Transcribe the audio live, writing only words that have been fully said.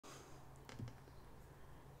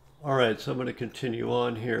All right, so I'm going to continue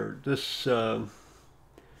on here.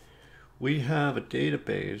 We have a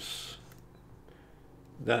database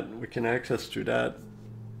that we can access through that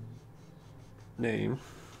name,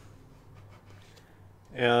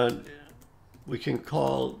 and we can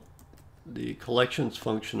call the collections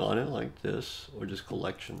function on it like this, or just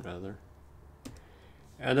collection rather.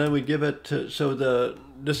 And then we give it to, so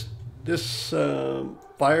this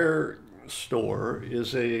firestore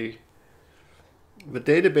is the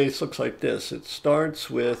database looks like this. It starts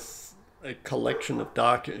with a collection of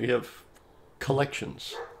documents. You have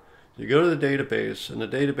collections. You go to the database, and the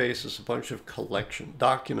database is a bunch of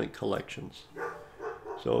document collections.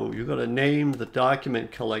 So you're going to name the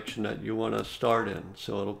document collection that you want to start in.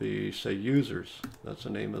 So it'll be, say, users. That's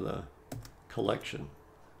the name of the collection.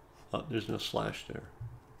 Oh, there's no slash there.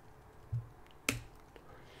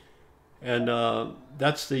 And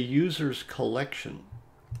that's the users collection.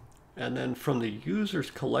 And then from the users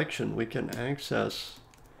collection, we can access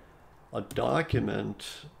a document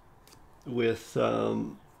with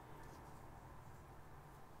some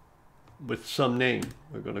name.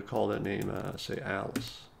 We're going to call that name, say,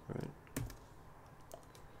 Alice, right?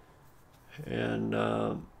 And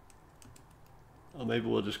maybe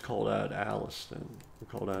we'll just call that Alice then. We'll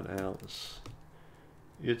call that Alice.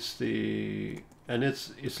 It's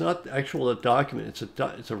not actual a document.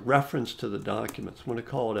 It's a reference to the document. I'm going to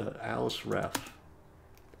call it an Alice ref.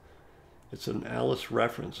 It's an Alice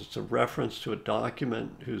reference. It's a reference to a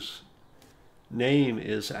document whose name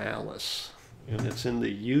is Alice, and it's in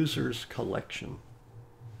the users collection.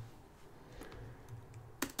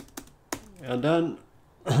 And then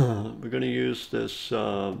we're going to use this.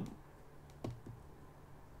 We're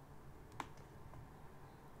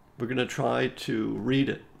going to try to read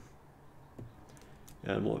it,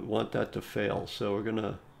 and we want that to fail. So we're going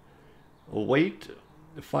to await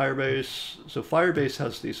the Firebase. So Firebase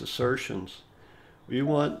has these assertions. We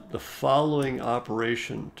want the following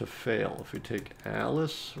operation to fail. If we take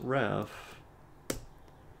Alice ref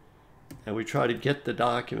and we try to get the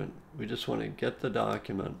document, we just want to get the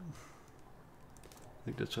document. I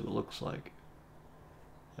think that's what it looks like.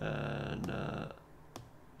 And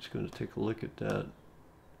just going to take a look at that.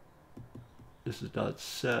 This is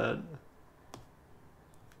 .set.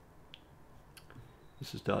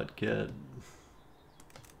 This is .get.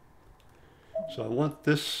 So I want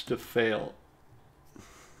this to fail.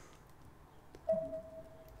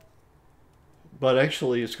 But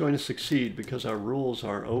actually it's going to succeed because our rules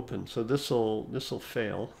are open. So this'll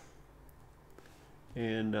fail.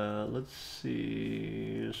 And let's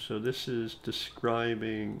see. So this is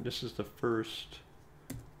describing, this is the first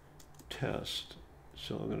test.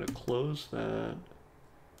 So I'm going to close that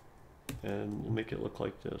and make it look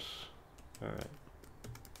like this. All right.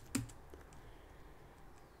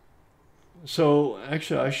 So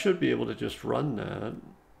actually I should be able to just run that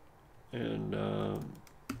and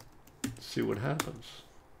see what happens.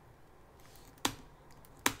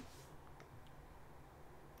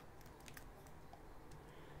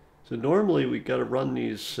 So normally we got to run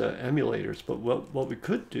these emulators, but what we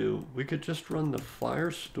could do, we could just run the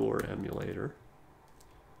firestore emulator.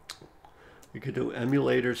 We could do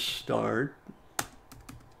emulator start,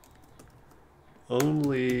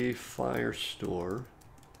 only firestore,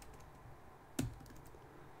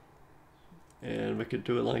 and we could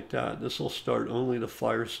do it like that. This will start only the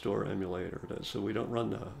firestore emulator, so we don't run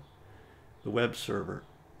the web server.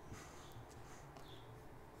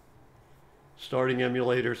 Starting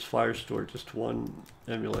emulators, firestore, just one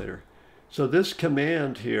emulator. So this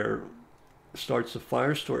command here starts the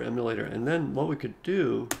firestore emulator, and then what we could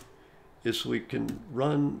do is we can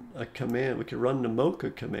run a command. We can run the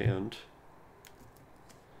mocha command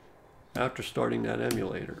after starting that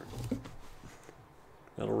emulator.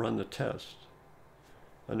 That'll run the test.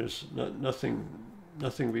 And there's nothing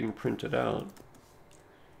being printed out.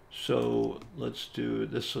 So let's do,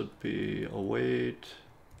 this would be await.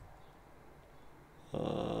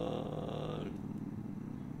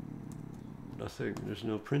 Nothing, there's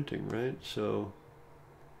no printing, right? So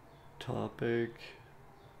topic.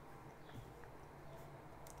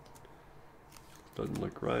 Doesn't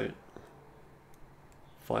look right.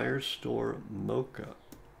 Firestore mocha.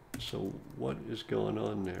 So what is going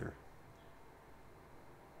on there?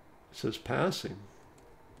 It says passing.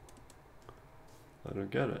 I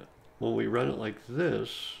don't get it. When we run it like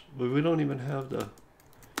this, we don't even have the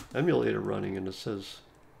emulator running, and it says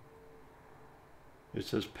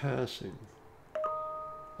passing.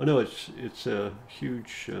 Oh no, it's a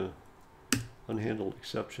huge unhandled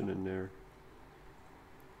exception in there.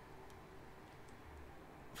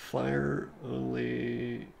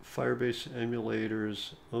 Firebase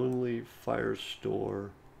emulators, only firestore.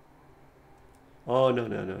 Oh, no,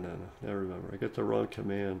 no, no, no, no. Now remember, I got the wrong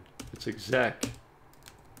command. It's exec.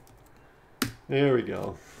 There we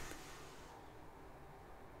go.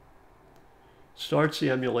 Starts the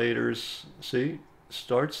emulators. See?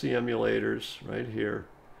 Starts the emulators right here.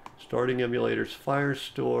 Starting emulators,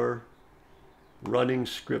 firestore, running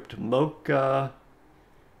script mocha.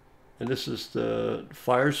 And this is the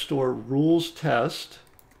firestore rules test.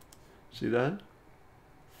 See that?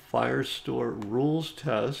 Firestore rules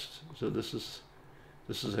test. So this is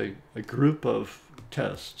a group of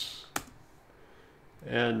tests.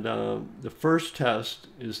 And the first test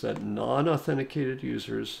is that non-authenticated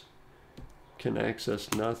users can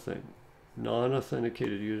access nothing.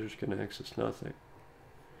 Non-authenticated users can access nothing.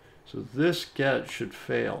 So this get should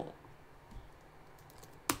fail.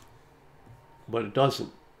 But it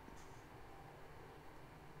doesn't.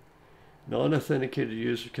 Non-authenticated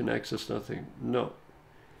user can access nothing. No.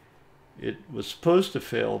 It was supposed to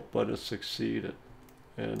fail, but it succeeded.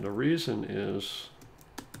 And the reason is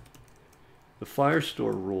the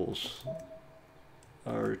firestore rules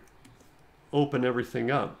are open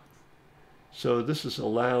everything up. So this is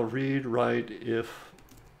allow read, write if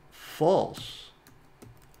false.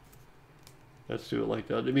 Let's do it like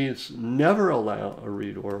that. It means never allow a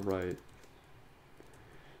read or a write.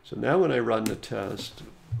 So now when I run the test,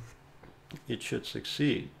 it should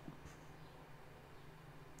succeed.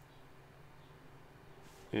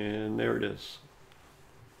 And there it is.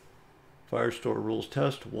 Firestore rules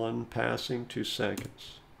test, 1 passing, 2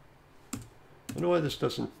 seconds. I don't know why this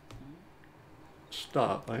doesn't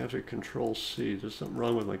stop. I have to Control C. There's something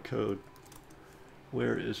wrong with my code.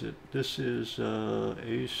 Where is it? This is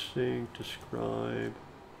async describe.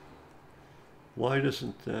 Why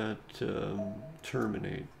doesn't that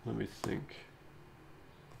terminate? Let me think.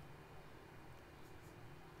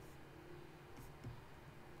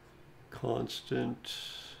 Constant.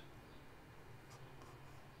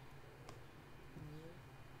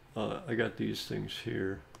 I got these things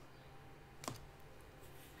here.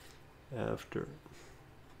 After.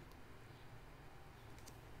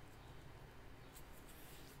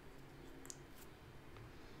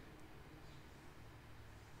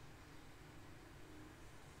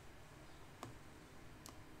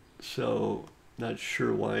 So, not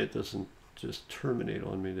sure why it doesn't just terminate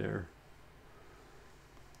on me there.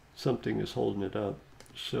 Something is holding it up.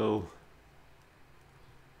 So,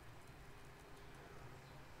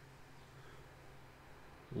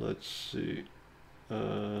 let's see.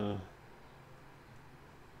 I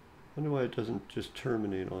wonder why it doesn't just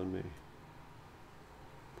terminate on me.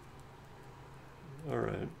 All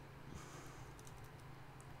right.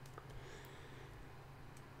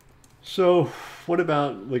 So what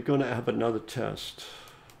about we're going to have another test?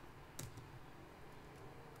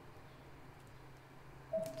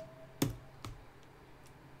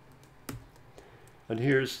 And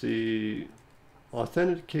here's the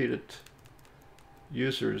authenticated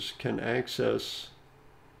users can access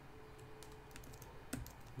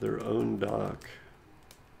their own doc.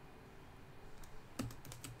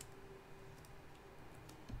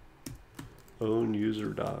 Own user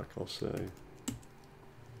doc, I'll say.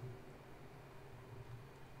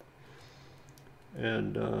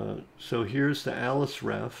 And so here's the Alice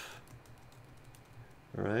ref,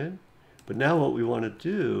 all right? But now what we want to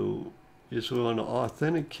do is we want to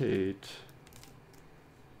authenticate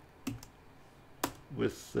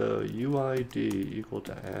with UID equal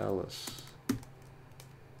to Alice.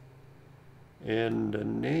 And the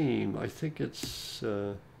name, I think it's,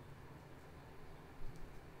 oh,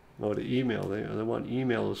 the email, they want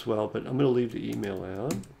email as well, but I'm going to leave the email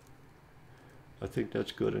out. I think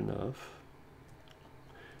that's good enough.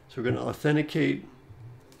 So we're going to authenticate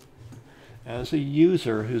as a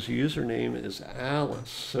user whose username is Alice.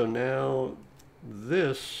 So now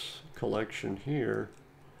this collection here,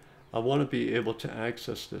 I want to be able to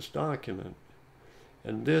access this document.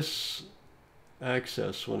 And this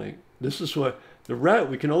access, this is what,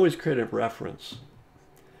 we can always create a reference,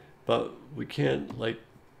 but we can't like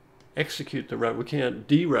execute the we can't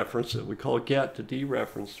dereference it. We call get to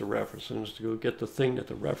dereference the reference, and it's to go get the thing that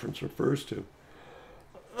the reference refers to.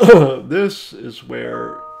 This is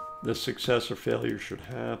where the success or failure should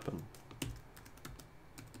happen.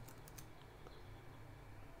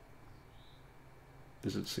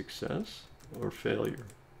 Is it success or failure?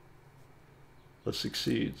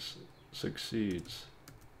 Succeeds. Succeeds.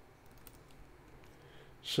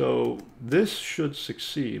 So this should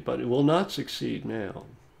succeed, but it will not succeed now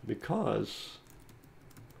because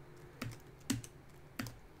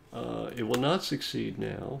it will not succeed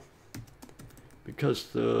now because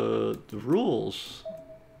the rules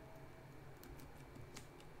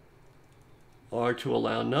are to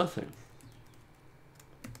allow nothing.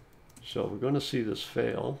 So we're going to see this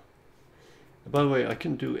fail. And by the way, I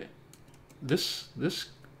can do this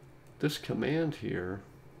command here.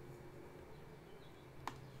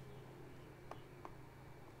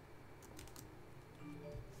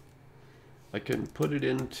 I can put it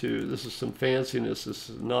into, this is some fanciness, this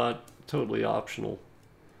is not totally optional.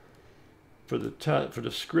 For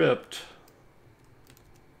the script,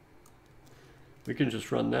 we can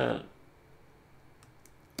just run that.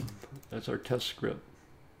 That's our test script.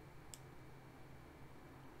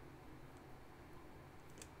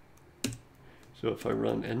 So if I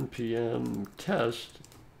run npm test,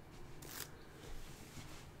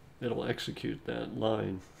 it'll execute that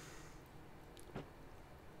line.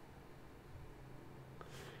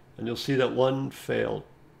 And you'll see that one failed.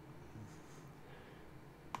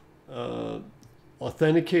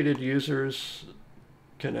 Authenticated users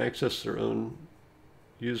can access their own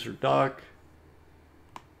user doc.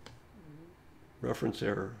 Reference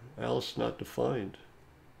error. Alice not defined.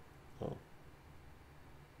 Oh.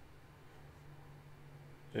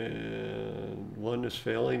 And one is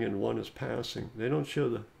failing and one is passing. They don't show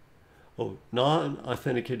the... Oh,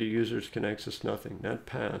 non-authenticated users can access nothing. That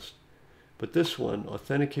passed. But this one,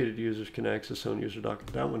 authenticated users can access own user doc.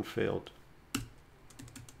 That one failed.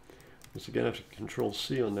 Once again, I have to Control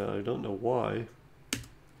C on that. I don't know why.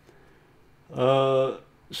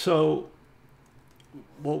 So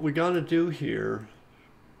what we got to do here,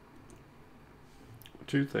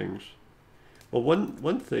 two things. Well,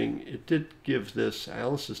 one thing, it did give this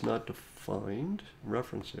Alice is not defined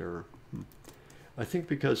reference error. I think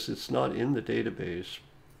because it's not in the database,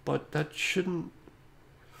 but that shouldn't.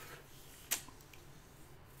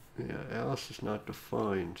 Yeah, Alice is not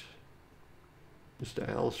defined. It's the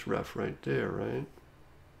Alice ref right there, right?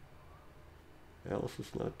 Alice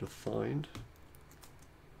is not defined.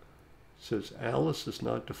 It says Alice is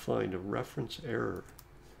not defined, a reference error.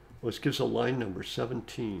 Well, this gives a line number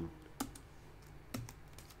 17.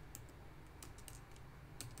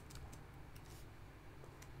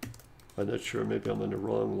 I'm not sure, maybe I'm on the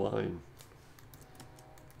wrong line.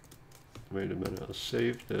 Wait a minute, I'll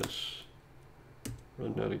save this.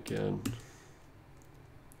 Run that again.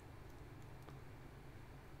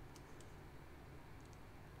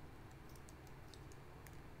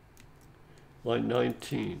 Line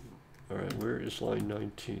 19. All right, where is line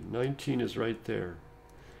 19? 19 is right there.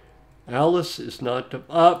 Alice is not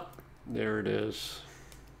up. There it is.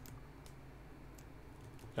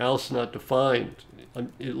 Alice not defined.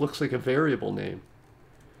 It looks like a variable name.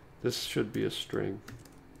 This should be a string.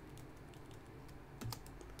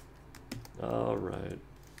 All right.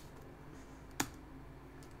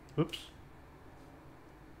 Oops.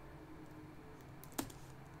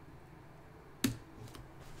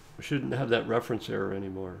 We shouldn't have that reference error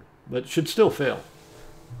anymore, but it should still fail.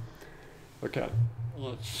 Okay,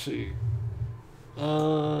 let's see.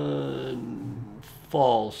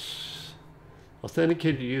 False.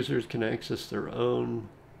 Authenticated users can access their own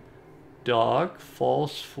doc.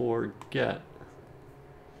 False for get.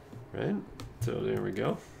 Right? So there we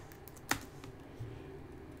go.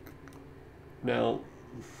 Now,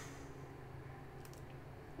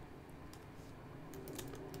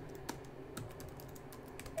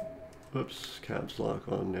 oops, caps lock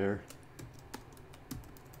on there.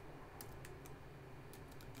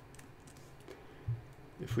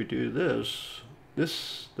 If we do this,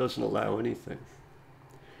 this doesn't allow anything.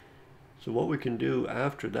 So what we can do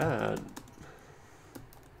after that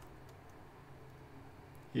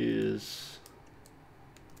is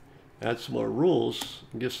add some more rules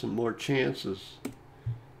and give some more chances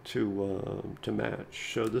to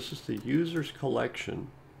match. So this is the users collection.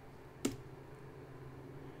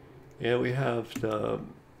 And we have the,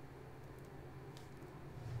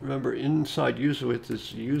 remember inside user width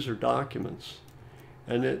is user documents.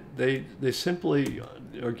 And they simply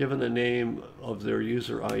are given the name of their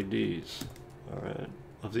user IDs, all right,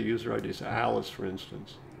 of the user IDs, Alice, for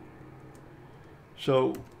instance.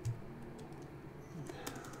 So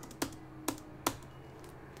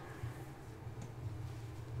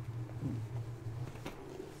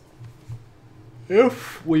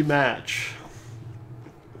if we match,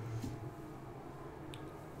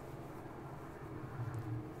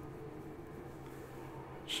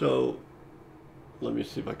 so let me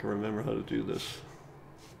see if I can remember how to do this.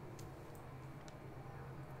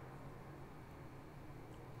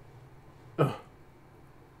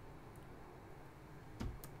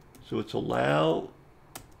 So it's allow,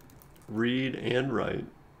 read, and write.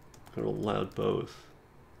 It allowed both.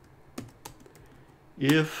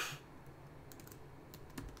 If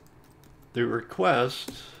the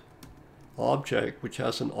request object, which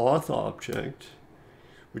has an auth object,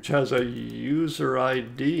 which has a user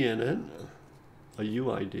ID in it, a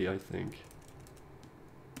UID, I think.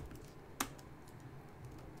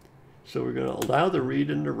 So we're going to allow the read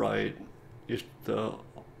and the write if the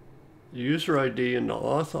user ID and the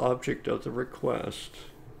auth object of the request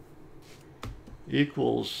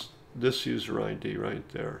equals this user ID right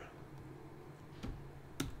there.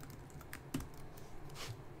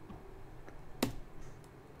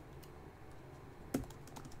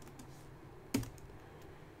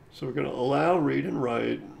 So we're going to allow read and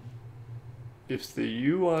write if the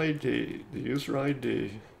UID, the user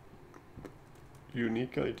ID,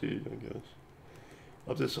 unique ID, I guess,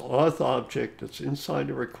 of this auth object that's inside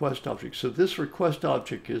the request object. So this request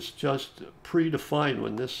object is just predefined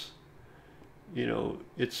when this, you know,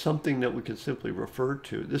 it's something that we can simply refer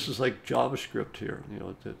to. This is like JavaScript here, you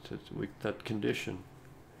know, that condition.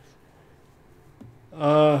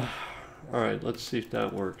 All right, let's see if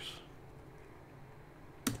that works.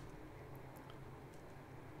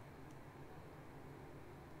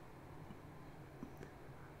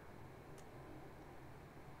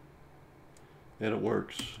 And it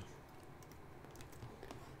works.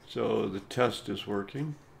 So the test is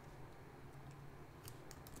working.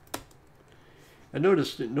 And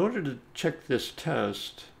notice that in order to check this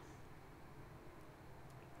test,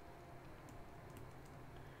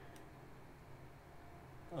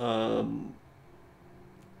 let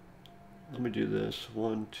me do this.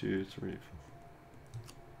 1, 2, 3, 4.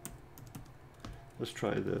 Let's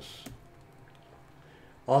try this.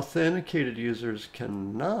 Authenticated users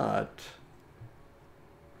cannot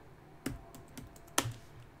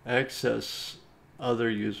access other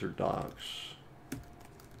user docs.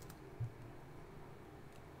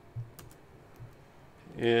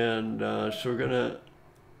 And so we're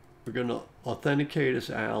gonna authenticate as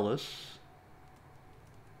Alice,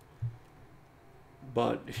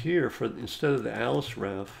 but here instead of the Alice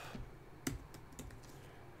ref,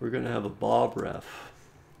 we're gonna have a Bob ref.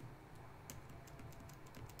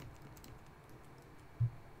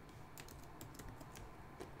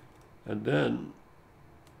 And then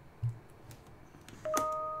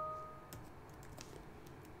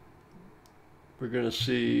we're going to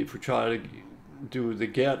see if we try to do the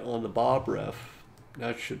get on the Bob ref,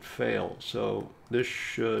 that should fail. So this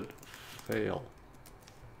should fail.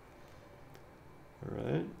 All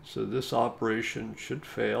right, so this operation should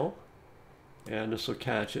fail, and this will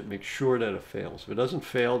catch it, make sure that it fails. If it doesn't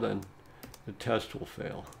fail, then the test will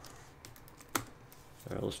fail. All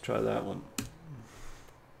right, let's try that one.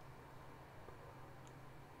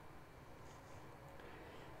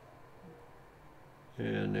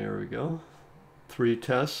 And there we go. 3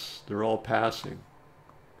 tests, they're all passing.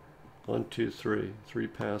 1, 2, 3, 3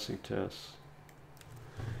 passing tests.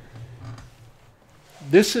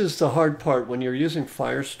 This is the hard part. When you're using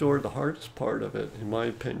Firestore, the hardest part of it, in my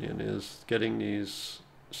opinion, is getting these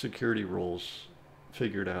security rules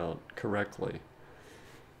figured out correctly.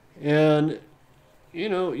 And, you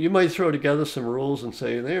know, you might throw together some rules and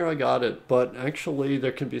say, there, I got it. But actually,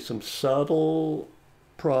 there can be some subtle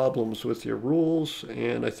problems with your rules,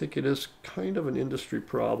 and I think it is kind of an industry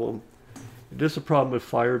problem. It is a problem with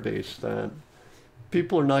Firebase that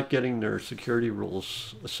people are not getting their security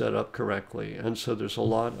rules set up correctly, and so there's a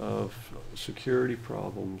lot of security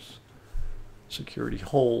problems, security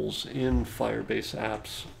holes in Firebase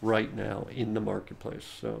apps right now in the marketplace.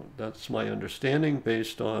 So that's my understanding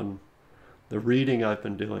based on the reading I've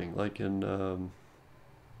been doing, like in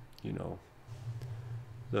you know,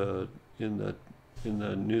 in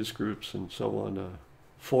the news groups and so on,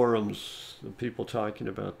 forums, the people talking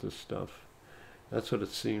about this stuff. That's what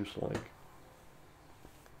it seems like.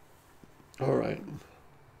 All right.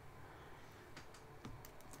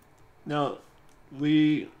 Now,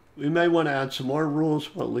 we may want to add some more rules,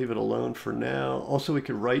 but leave it alone for now. Also, we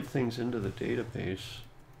could write things into the database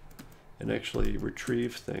and actually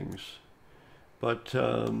retrieve things. But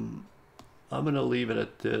I'm going to leave it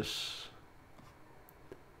at this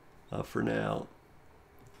for now.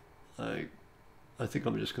 I think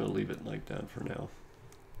I'm just going to leave it like that for now.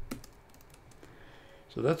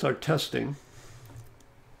 So that's our testing.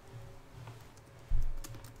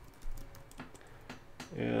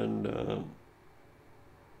 And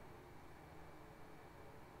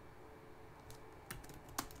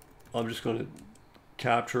I'm just going to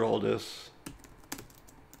capture all this.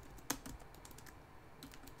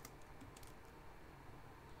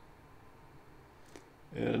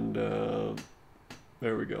 And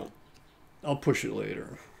there we go. I'll push it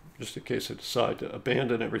later, just in case I decide to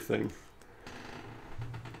abandon everything.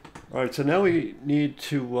 All right, so now we need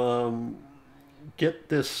to get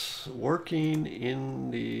this working in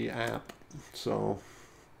the app. So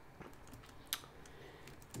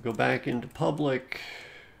Go back into public.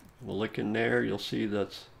 We'll look in there. You'll see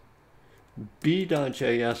that's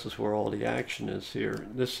b.js is where all the action is here.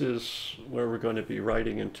 This is where we're going to be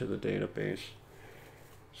writing into the database.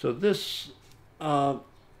 So this,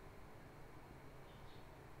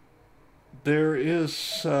 there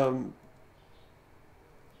is, let's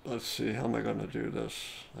see, how am I going to do this?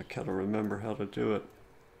 I kind of remember how to do it.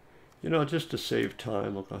 You know, just to save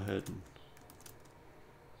time, I'll go ahead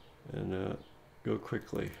and go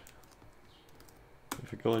quickly.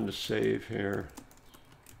 If I go into save here,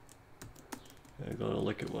 I'm going to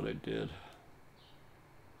look at what I did.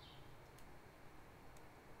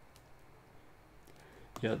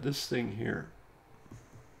 Yeah, this thing here.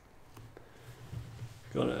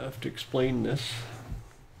 Gonna have to explain this.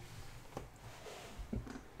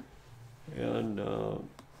 And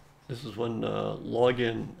this is when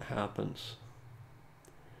login happens.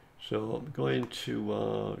 So I'm going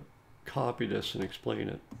to copy this and explain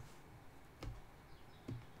it.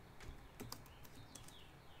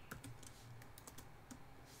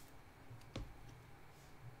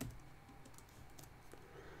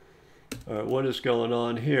 All right, what is going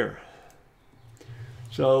on here?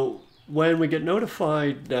 So when we get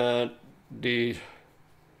notified that the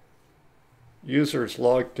user is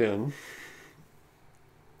logged in,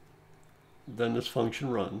 then this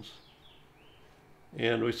function runs.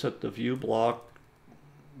 And we set the view block,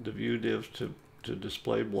 the view div to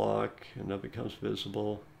display block, and that becomes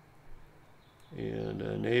visible. And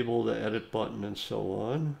enable the edit button and so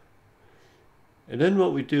on. And then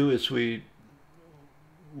what we do is we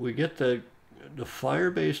get the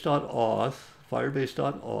firebase.auth.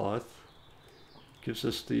 Firebase.auth gives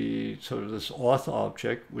us the sort of this auth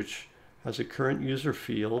object, which has a current user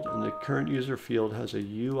field, and the current user field has a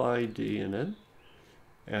UID in it.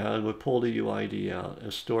 And we pull the UID out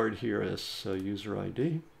and store it here as user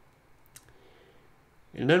ID.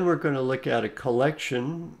 And then we're going to look at a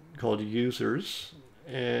collection called users,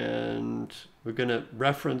 and we're going to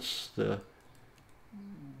reference the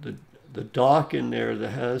doc in there that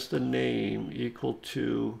has the name equal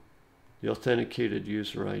to the authenticated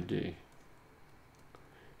user ID.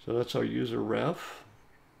 So that's our user ref.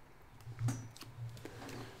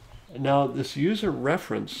 And now this user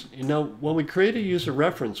reference, you know, when we create a user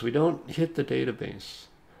reference, we don't hit the database.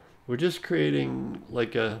 We're just creating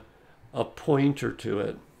like a pointer to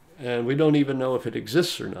it, and we don't even know if it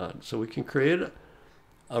exists or not. So we can create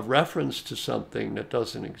a reference to something that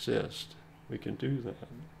doesn't exist. We can do that.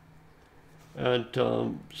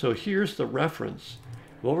 And so here's the reference.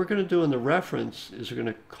 What we're going to do in the reference is we're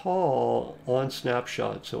going to call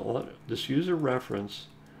onSnapshot. So this user reference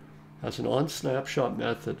has an onSnapshot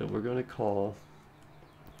method that we're going to call.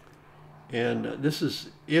 And this is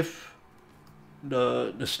if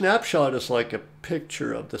the snapshot is like a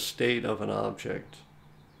picture of the state of an object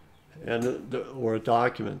and or a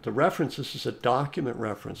document. The reference, this is a document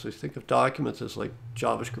reference. We think of documents as like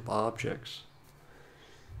JavaScript objects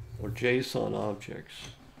or JSON objects.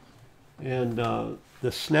 And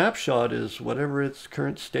the snapshot is whatever its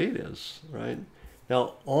current state is, right?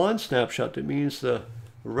 Now, on snapshot, that means the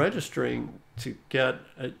registering to get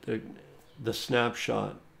the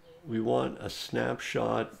snapshot. We want a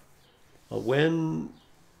snapshot when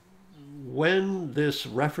this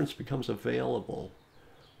reference becomes available,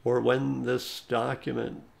 or when this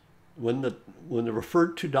document, when the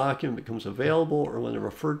referred to document becomes available, or when the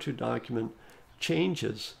referred to document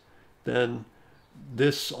changes, then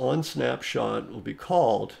this on snapshot will be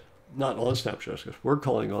called, not on snapshot, because we're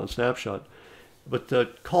calling on snapshot, but the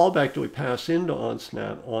callback that we pass into on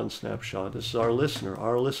snapshot, this is our listener.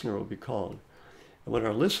 Our listener will be called. And when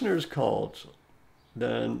our listener is called,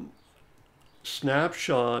 then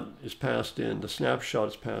snapshot is passed in. The snapshot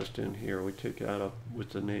is passed in here. We take that up with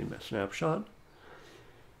the name snapshot.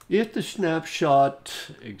 If the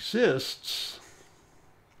snapshot exists,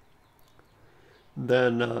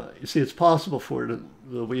 then you see it's possible for it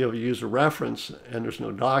that we have a user reference and there's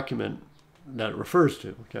no document that it refers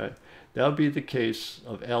to. Okay, that would be the case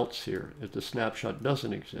of else here if the snapshot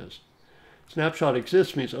doesn't exist. Snapshot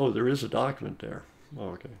exists means, oh, there is a document there. Oh,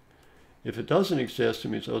 okay. If it doesn't exist, it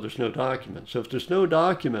means, oh, there's no document. So if there's no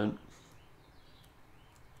document,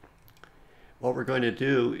 what we're going to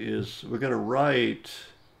do is we're going to write,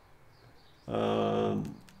 we're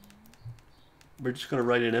just going to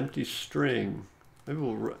write an empty string. Maybe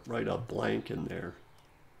we'll write a blank in there.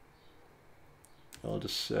 I'll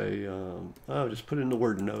just say, I'll just put in the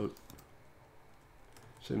word note.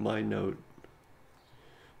 Say my note.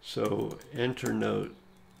 So enter note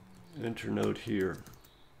here.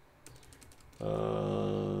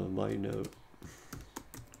 My note,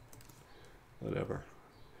 whatever.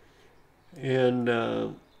 And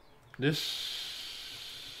this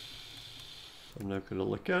I'm not going to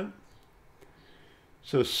look at.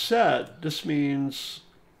 So set, this means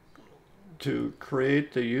to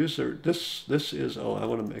create the user. This is, oh, I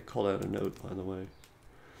want to call that a note, by the way.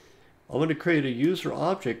 I want to create a user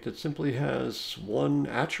object that simply has one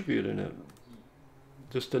attribute in it,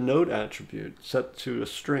 just a note attribute set to a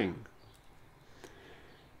string.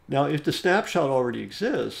 Now, if the snapshot already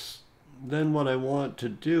exists, then what I want to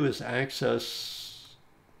do is access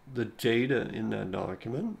the data in that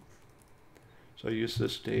document. So I use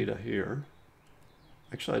this data here.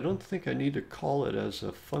 Actually, I don't think I need to call it as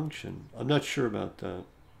a function. I'm not sure about that.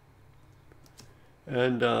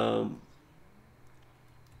 And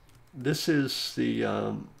this is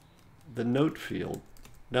the note field.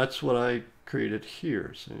 That's what I created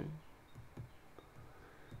here, see?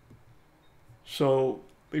 So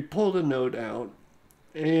we pull the note out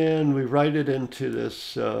and we write it into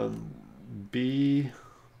this B,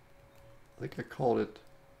 I think I called it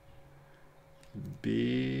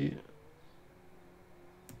B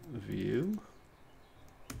view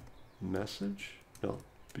message, no,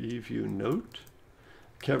 B view note.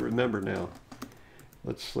 Can't remember now.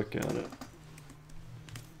 Let's look at it.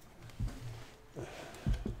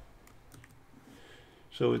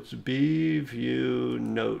 So it's B view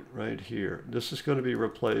note right here. This is going to be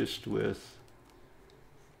replaced with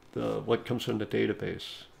the what comes from the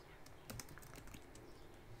database.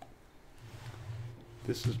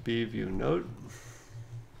 This is B view note.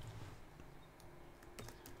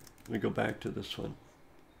 Let me go back to this one.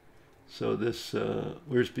 So this,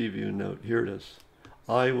 where's B view note? Here it is.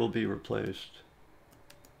 I will be replaced.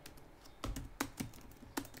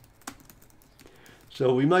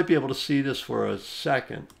 So we might be able to see this for a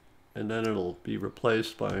second, and then it'll be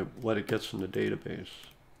replaced by what it gets from the database.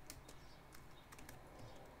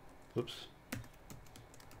 Oops.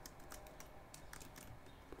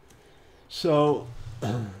 So,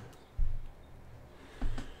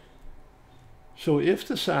 so if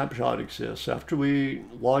the snapshot exists, after we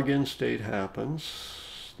login state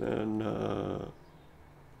happens, then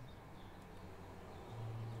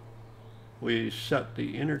we set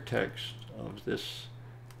the inner text of this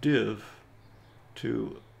div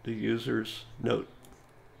to the user's note.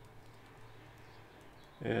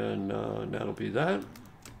 And that'll be that.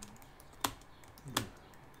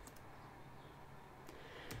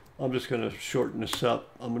 I'm just going to shorten this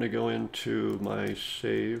up. I'm going to go into my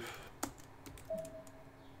save.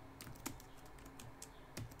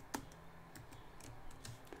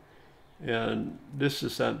 And this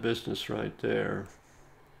is that business right there.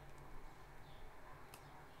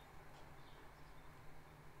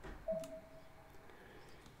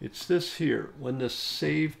 It's this here. When the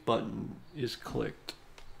save button is clicked,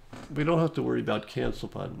 we don't have to worry about cancel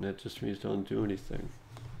button. That just means don't do anything.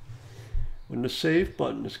 When the save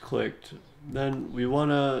button is clicked, then we want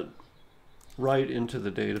to write into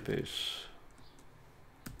the database.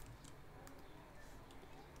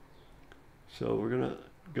 So we're going to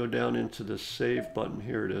go down into the save button.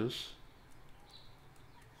 Here it is.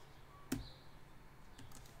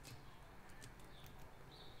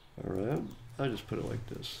 All right. I just put it like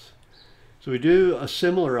this. So we do a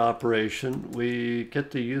similar operation. We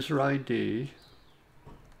get the user ID.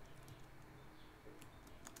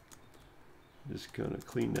 Just going to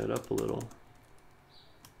clean that up a little.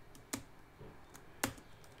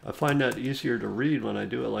 I find that easier to read when I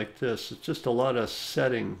do it like this. It's just a lot of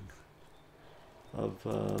setting of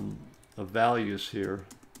values here.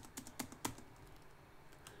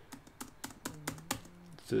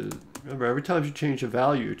 Remember, every time you change a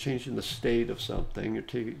value, you're changing the state of something.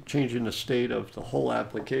 You're changing the state of the whole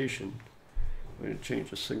application. We're going to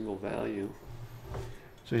change a single value.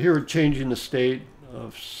 So here we're changing the state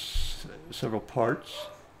of several parts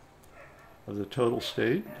of the total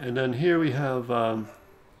state. And then here we have the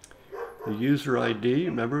user ID.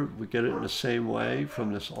 Remember, we get it in the same way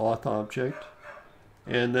from this auth object.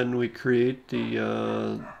 And then we create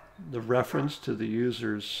the reference to the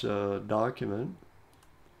user's document.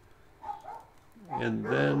 And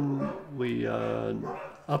then we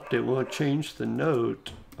update. We want to change the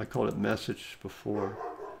note. I called it message before.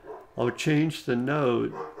 I would change the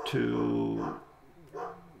note to,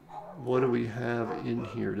 what do we have in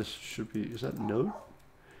here? This should be, is that note?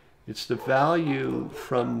 It's the value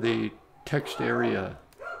from the text area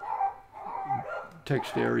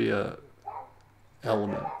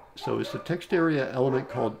element. So is the text area element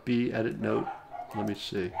called B edit note? Let me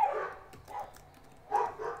see.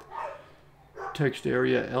 Text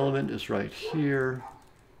area element is right here.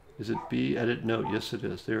 Is it B edit note? Yes, it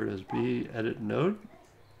is. There it is, B edit note.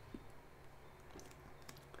 It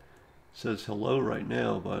says hello right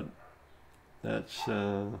now, but that's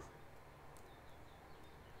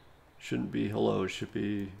Shouldn't be hello, it should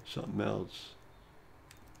be something else.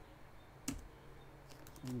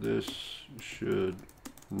 This should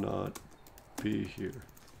not be here.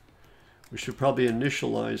 We should probably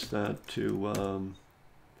initialize that to,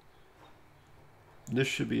 this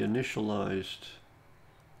should be initialized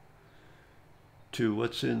to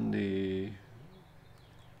what's in the,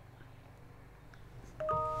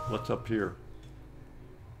 what's up here.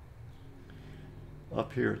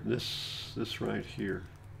 Up here, this right here.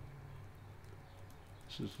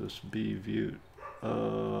 This is this B viewed.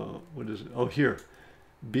 What is it? Oh, here.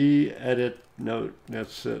 B edit note.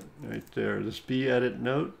 That's it right there. This B edit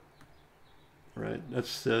note. Right.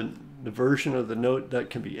 That's the version of the note that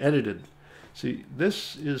can be edited. See,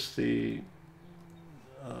 this is the,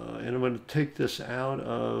 and I'm going to take this out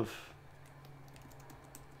of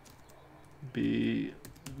B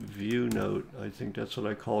view note. I think that's what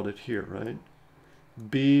I called it here, right?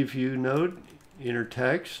 B view note, inner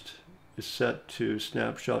text is set to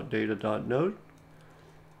snapshot data.note.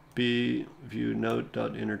 B view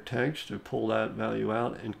note.inner text, to pull that value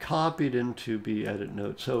out and copy it into B edit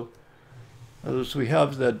note. So as we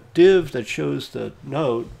have the div that shows the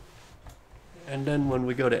note, and then when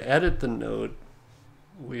we go to edit the note,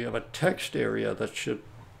 we have a text area that should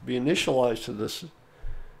be initialized to this,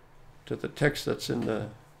 to the text that's in the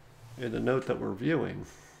note that we're viewing.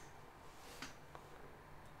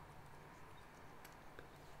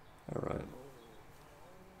 All right.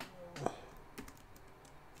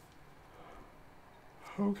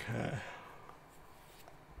 Okay.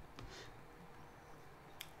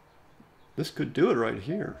 This could do it right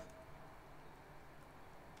here.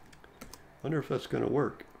 Wonder if that's going to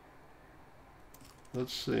work.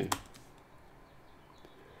 Let's see.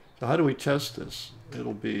 So how do we test this?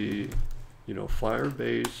 It'll be, you know,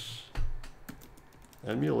 Firebase,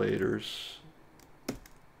 emulators,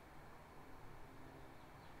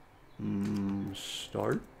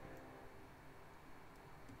 start.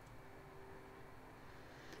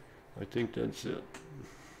 I think that's it.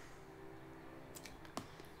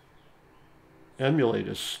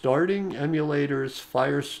 Emulators, starting, emulators,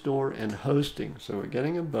 firestore, and hosting. So we're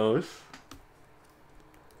getting them both.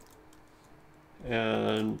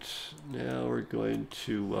 And now we're going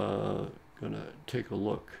to take a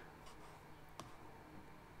look.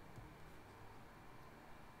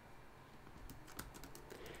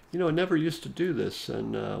 You know, I never used to do this,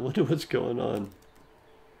 and I wonder what's going on.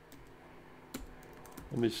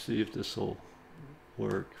 Let me see if this will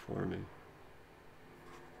work for me.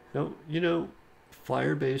 No, you know,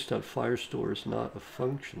 firebase.firestore is not a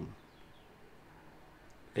function.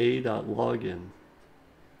 A.login.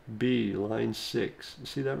 B, line 6.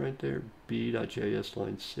 See that right there? B.js,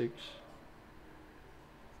 line 6.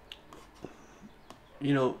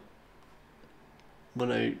 You know,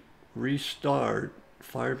 when I restart,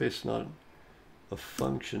 Firebase is not a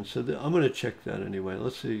function. So I'm going to check that anyway.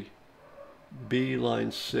 Let's see. B,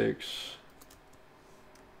 line 6.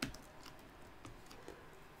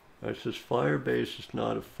 It says Firebase is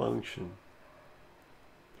not a function.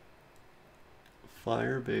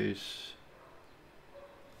 Firebase.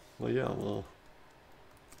 Well, yeah, well.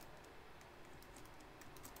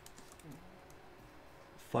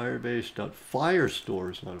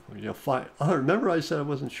 Firebase.firestore is not a function. You know, oh, remember I said I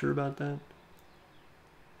wasn't sure about that?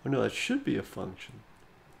 Oh, no, that should be a function.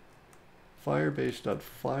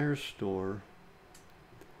 Firebase.firestore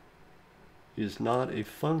is not a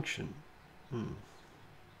function.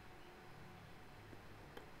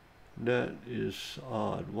 That is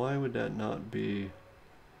odd. Why would that not be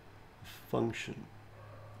a function?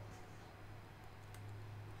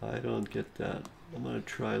 I don't get that. I'm going to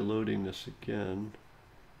try loading this again.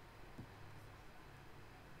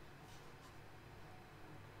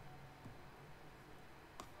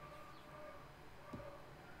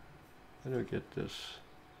 I don't get this.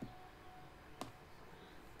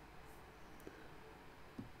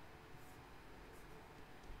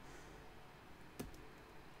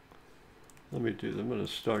 Let me do. I'm going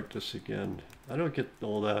to start this again. I don't get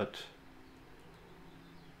all that.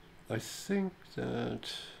 I think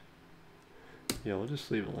that, yeah, we'll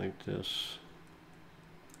just leave it like this.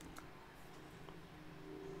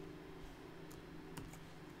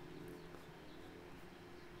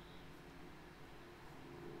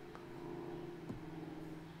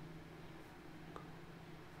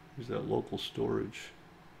 Use that local storage.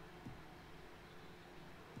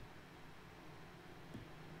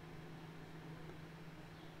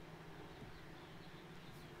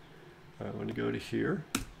 All right, I'm going to go to here.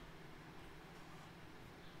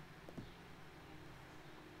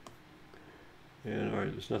 And all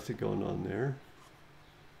right, there's nothing going on there.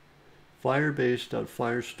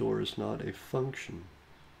 Firebase.firestore is not a function.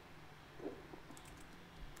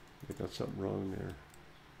 I got something wrong there.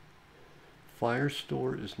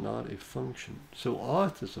 Firestore is not a function. So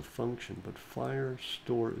auth is a function, but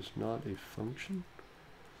firestore is not a function?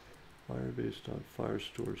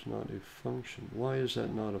 Firebase.firestore is not a function. Why is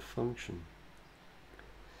that not a function?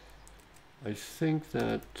 I think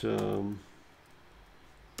that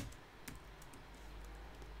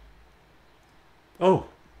oh,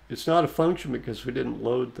 it's not a function because we didn't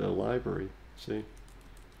load the library. See?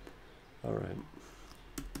 All right.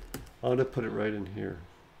 I'm going to put it right in here.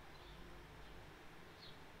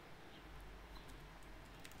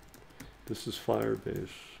 This is Firebase.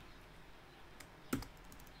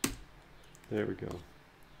 There we go.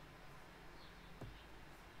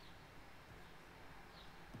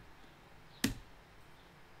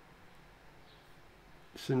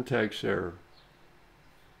 Syntax error.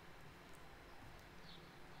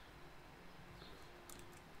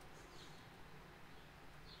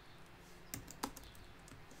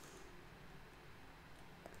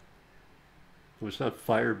 Well, it's not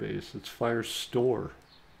Firebase, it's Firestore.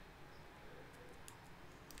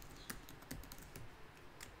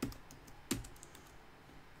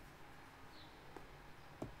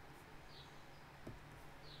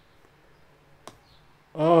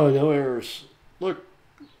 Oh, no errors. Look.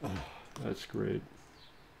 Oh, that's great.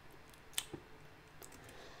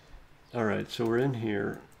 All right, so we're in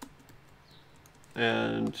here.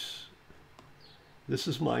 And this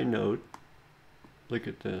is my note. Look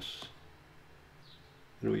at this.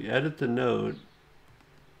 And we edit the node.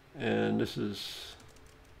 And this is,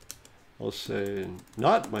 I'll say,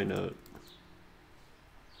 not my note.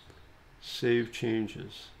 Save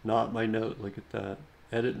changes. Not my note. Look at that.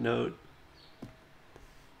 Edit note.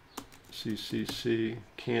 CCC,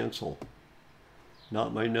 cancel.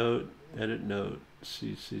 Not my note, edit note,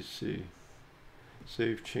 CCC.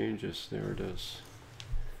 Save changes, there it is.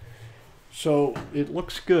 So it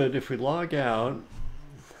looks good if we log out.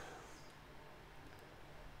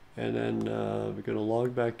 And then we're going to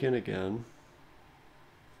log back in again.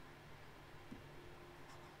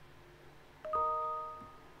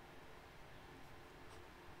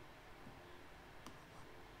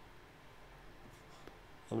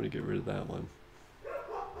 I'm going to get rid of that one.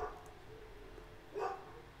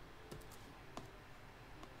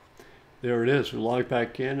 There it is. We log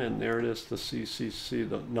back in, and there it is, the CCC,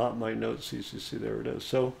 the not my note CCC. There it is.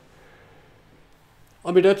 So,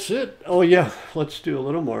 I mean, that's it. Oh, yeah. Let's do a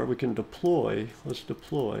little more. We can deploy. Let's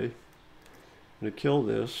deploy. I'm going to kill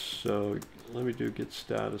this. So let me do get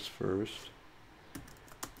status first.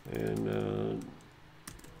 And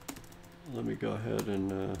let me go ahead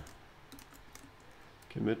and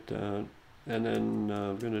commit that, and then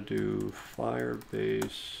I'm going to do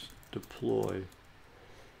Firebase deploy.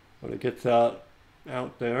 When I get that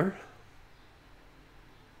out there,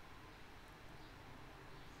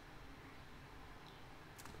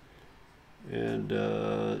 and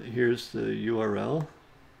here's the URL.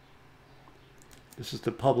 This is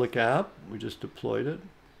the public app. We just deployed it.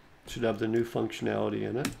 Should have the new functionality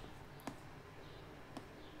in it.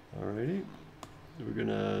 Alrighty, we're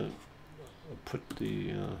gonna put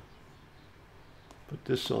the put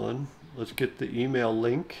this on. Let's get the email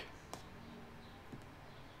link.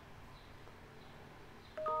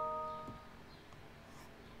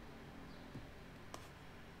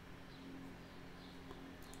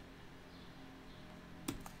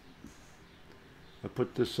 I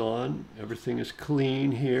put this on. Everything is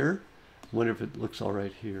clean here. I wonder if it looks all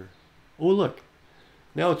right here. Oh, look.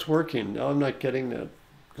 Now it's working. Now I'm not getting that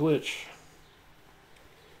glitch.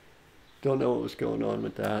 Don't know what was going on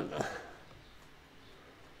with that.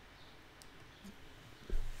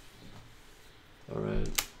 All right.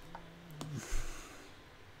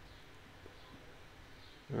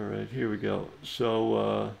 All right, here we go.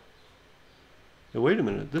 So, now wait a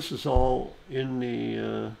minute. This is all in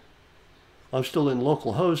the, I'm still in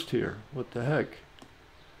localhost here. What the heck?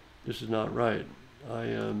 This is not right. I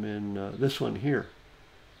am in this one here.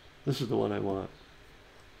 This is the one I want.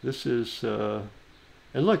 This is, and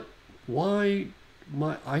look, why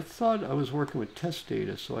I thought I was working with test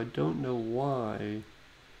data, so I don't know why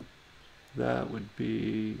that would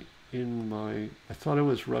be in my, I thought I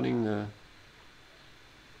was running the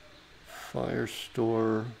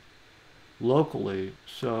Firestore locally.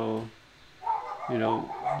 So, you know,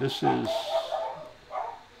 this is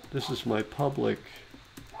my public,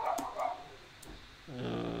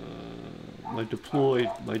 my deployed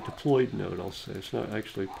node, I'll say. It's not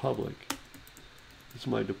actually public. It's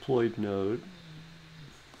my deployed node.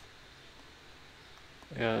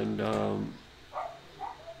 And I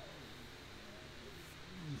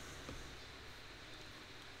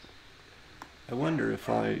wonder if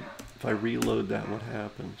I If I reload that, what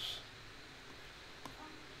happens?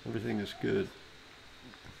 Everything is good.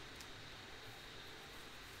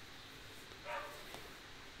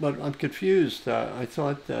 But I'm confused. I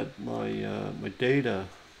thought that my data,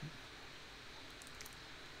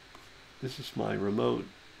 this is my remote.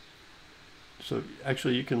 So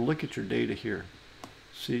actually you can look at your data here.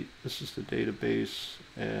 See, this is the database,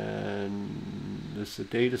 and this is the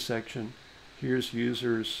data section. Here's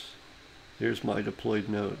users. Here's my deployed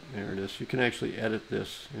node. There it is. You can actually edit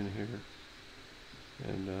this in here.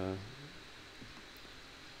 And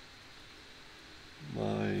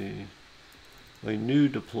my new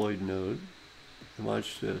deployed node, and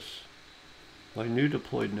watch this. My new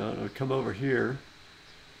deployed node, I'll come over here.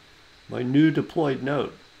 My new deployed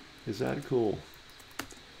node. Is that cool?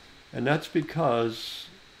 And that's because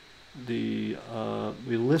we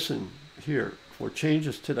listen here for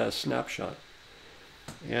changes to that snapshot.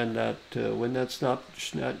 And that when that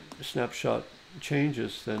snapshot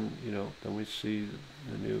changes, then then we see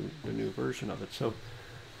the new version of it. So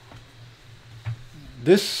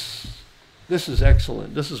this is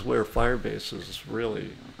excellent. This is where Firebase is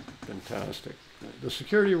really fantastic. The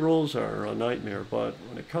security rules are a nightmare, but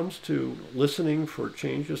when it comes to listening for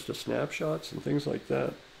changes to snapshots and things like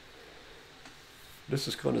that, this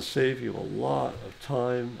is going to save you a lot of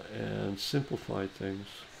time and simplify things.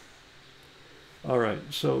 All right,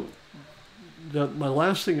 so my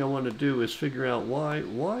last thing I want to do is figure out why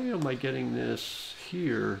am I getting this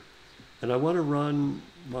here, and I want to run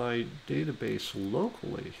my database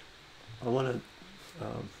locally. I want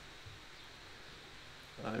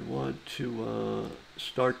to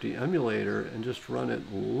start the emulator and just run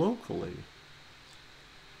it locally.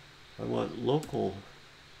 I want local.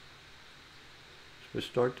 So I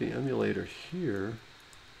start the emulator here.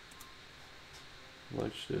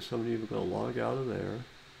 Watch this. I'm even going to log out of there.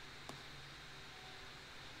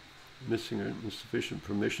 Missing insufficient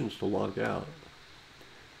permissions to log out.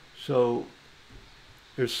 So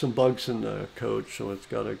there's some bugs in the code, so it's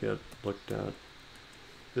got to get looked at.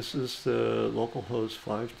 This is the localhost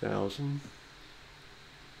 5000.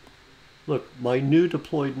 Look, my new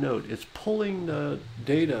deployed node. It's pulling the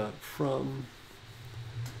data from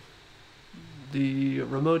the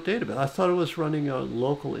remote database. I thought it was running a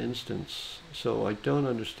local instance, so I don't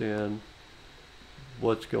understand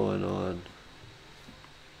what's going on.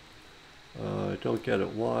 I don't get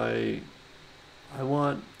it. Why? I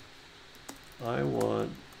want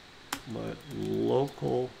my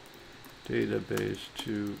local database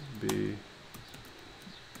to be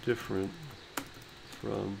different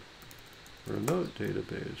from remote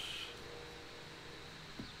database.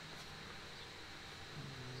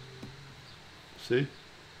 See?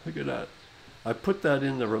 Look at that. I put that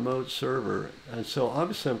in the remote server, and so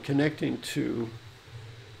obviously I'm connecting to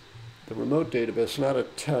the remote database, not a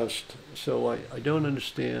test. So I don't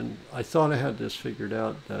understand. I thought I had this figured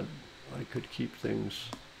out, that I could keep things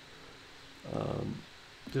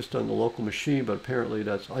just on the local machine, but apparently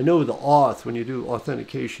I know the auth, when you do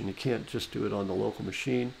authentication, you can't just do it on the local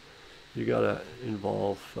machine. You got to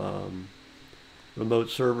involve remote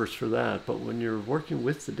servers for that. But when you're working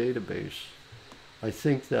with the database, I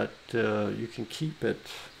think that you can keep it.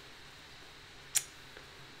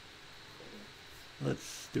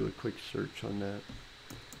 Let's do a quick search on that.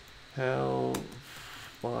 How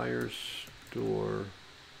firestore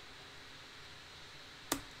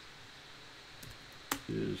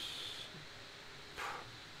is.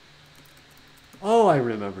 Oh, I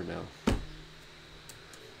remember now.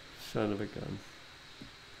 Son of a gun.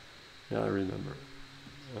 Now I remember.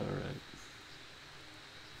 All right.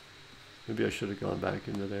 Maybe I should have gone back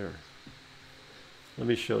into there. Let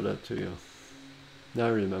me show that to you. Now I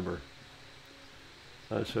remember.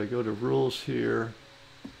 So I go to rules here,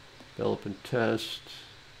 develop and test,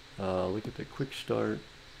 look at the quick start,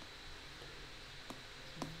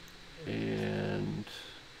 and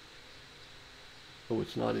oh,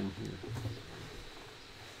 it's not in here.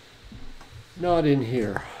 Not in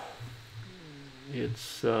here.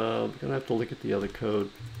 It's I'm gonna have to look at the other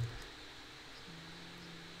code.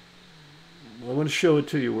 I want to show it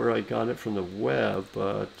to you where I got it from the web,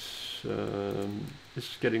 but this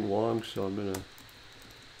is getting long, so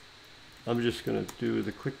I'm just gonna do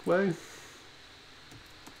the quick way.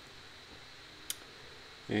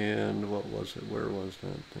 And what was it? Where was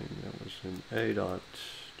that thing? That was in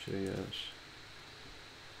a.js.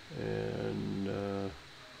 And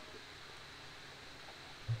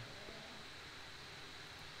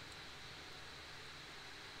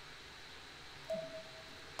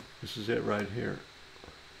this is it right here.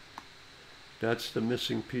 That's the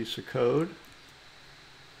missing piece of code.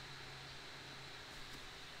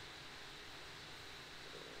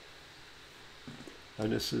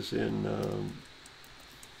 And this is in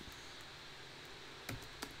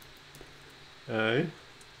A.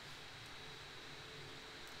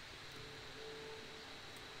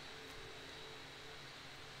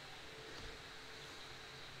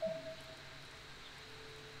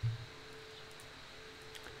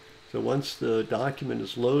 So once the document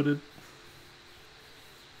is loaded,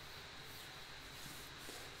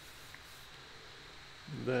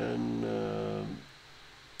 then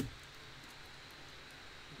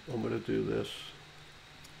I'm going to do this.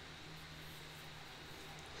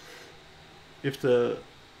 If the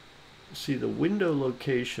window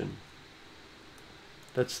location,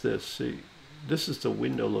 that's this. See, this is the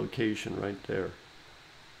window location right there.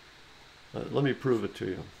 Let me prove it to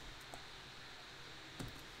you.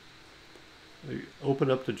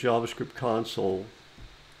 Open up the JavaScript console,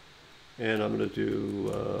 and I'm going to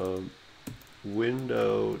do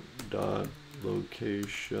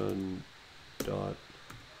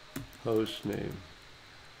window.location.hostname.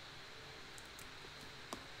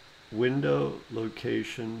 Window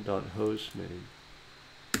location.hostname.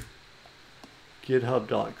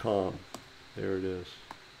 github.com. There it is.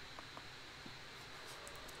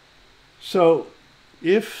 So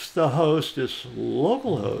if the host is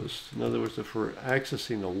localhost, in other words, if we're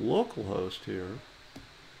accessing a local host here,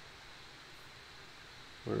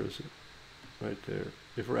 where is it? Right there.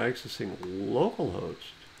 If we're accessing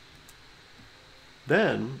localhost,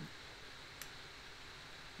 then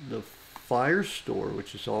the firestore,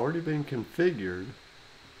 which has already been configured,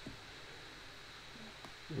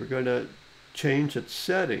 we're going to change its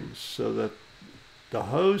settings so that the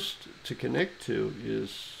host to connect to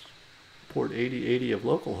is port 8080 of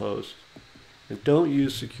localhost, and don't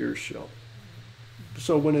use secure shell.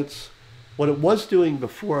 So when it's, what it was doing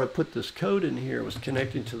before I put this code in here was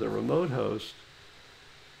connecting to the remote host,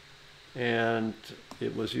 and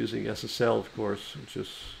it was using SSL, of course, which is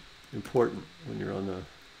important when you're on the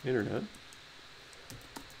internet.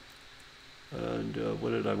 And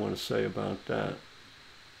what did I want to say about that?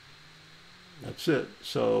 That's it.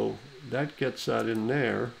 So that gets that in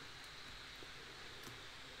there.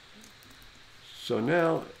 So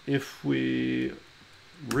now if we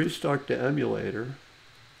restart the emulator,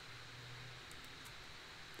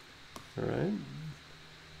 all right,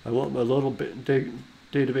 I want my little bit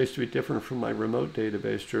database to be different from my remote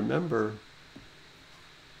database. To remember,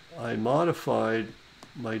 I modified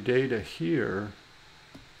my data here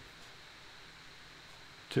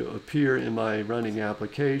to appear in my running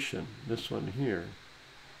application, this one here.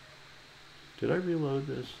 Did I reload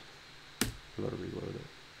this? I gotta reload it.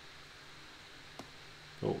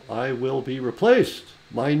 Oh, I will be replaced.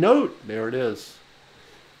 My note, there it is.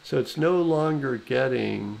 So it's no longer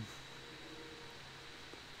getting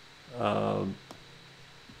the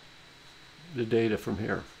data from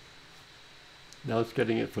here. Now it's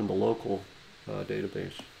getting it from the local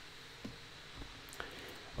database.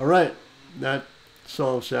 All right, that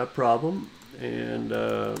solves that problem. And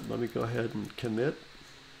let me go ahead and commit.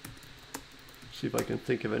 See if I can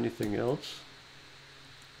think of anything else.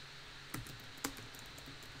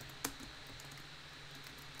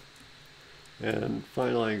 And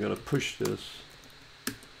finally, I'm going to push this.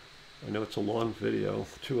 I know it's a long video,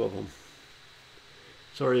 2 of them.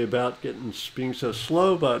 Sorry about being so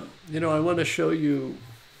slow, but you know, I want to show you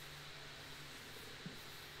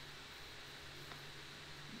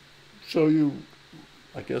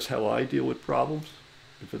I guess how I deal with problems.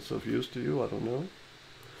 If it's of use to you, I don't know.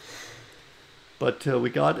 But we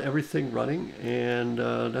got everything running, and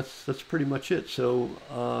that's pretty much it. So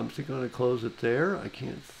I'm just going to close it there. I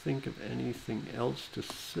can't think of anything else to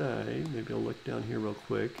say. Maybe I'll look down here real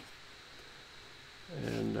quick.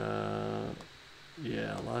 And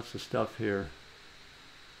yeah, lots of stuff here.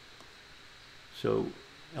 So,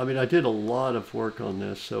 I mean, I did a lot of work on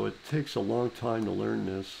this, so it takes a long time to learn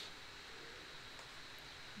this.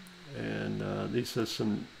 And this is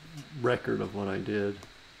some record of what I did.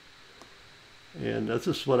 And this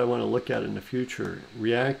is what I want to look at in the future.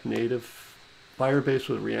 React Native, Firebase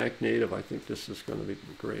with React Native, I think this is going to be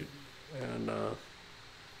great. And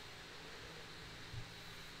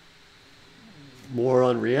more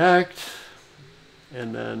on React.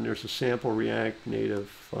 And then there's a sample React Native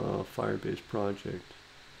Firebase project.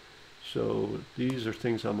 So these are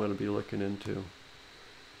things I'm going to be looking into.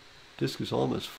 Disk is almost